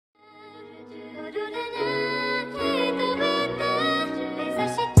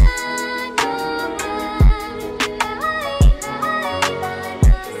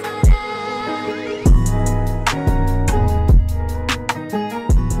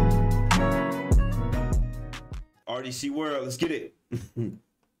RDC World, let's get it.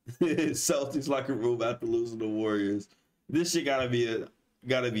 Celtics Locker Room after losing the Warriors. This shit gotta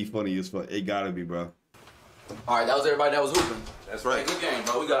be funny as fuck. It gotta be, bro. All right, that was everybody that was hooping. That's right. Hey, good game,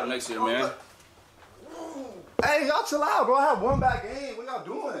 bro. We got it next year, man. Hey, y'all chill out, bro. I have one bad game. What y'all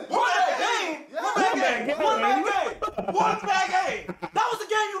doing? One bad game? Yeah. One bad game? One bad game? One bad game? That was the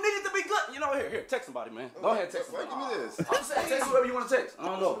game you needed to be good. You know, here, text somebody, man. Go ahead, text somebody. Give me this. I'm saying, text whoever you want to text. I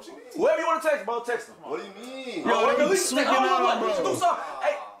don't know. Whoever you want to text, bro, text them. What do you mean? Yo, they swinging out, bro. Do something.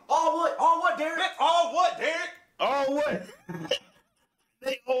 Hey, all what, Derek? All what, Derek? Oh, what?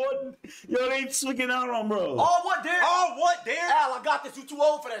 They swinging out on, bro. All what, Derek? All what, Derek? Al, I got this. You too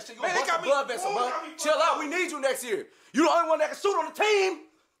old for that shit. You Man, gonna they got bust me- a blood vessel, Ooh, bro. got me Chill out. We need you next year. You the only one that can shoot on the team.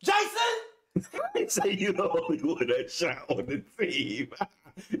 Jason? They say you the only one that shot on the team.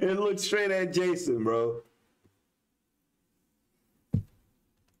 And look straight at Jason, bro. You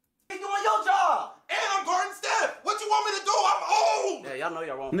doing your job. And I'm guarding Steph. What you want me to do? I'm old. Yeah, y'all know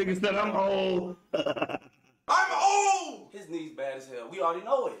y'all wrong. Nigga said I'm old. I'm old. His knees bad as hell. We already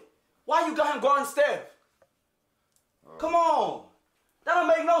know it. Why you got him guarding Steph? Come on. That don't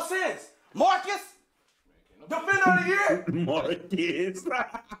make no sense. Marcus? Defender of the year? Marcus.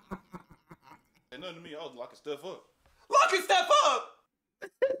 Ain't nothing to me. I was locking Steph up. Locking Steph up?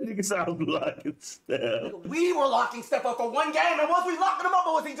 Nigga sounds like Steph. We were locking Steph up for one game, and once we locking him up,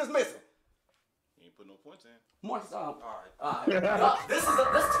 or was he just missing? He ain't put no points in. Marcus, all right. This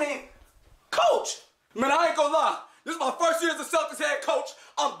team. Coach! Man, I ain't gonna lie. This is my first year as a Celtics head coach.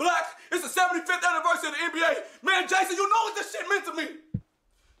 I'm black. It's the 75th anniversary of the NBA. Man, Jason, you know what this shit meant to me.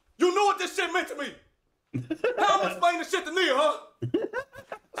 You know what this shit meant to me. Now I'm explaining this shit to Nia, huh?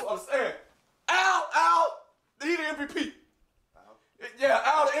 That's what I'm saying. Al, he the MVP. Yeah,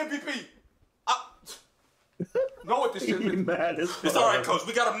 Al the MVP. Know what this shit meant. It's all right, Coach.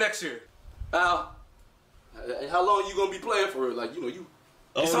 We got him next year. Al, how long you gonna be playing for? Like, you.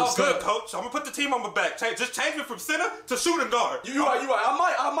 It's all good, Coach. I'm gonna put the team on my back. Just change me from center to shooting guard. You right.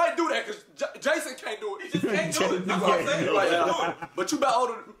 I might do that because Jason can't do it. He just can't do it. That's what I'm saying. Right, Just do do it. But you about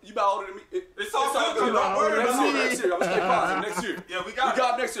older than me. It's all good, Coach. Don't worry Next about year, it. next year. I'm gonna stay positive. Next year. Yeah, we got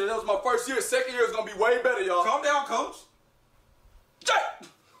it. next year. That was my first year. Second year is gonna be way better, y'all. Calm down, Coach.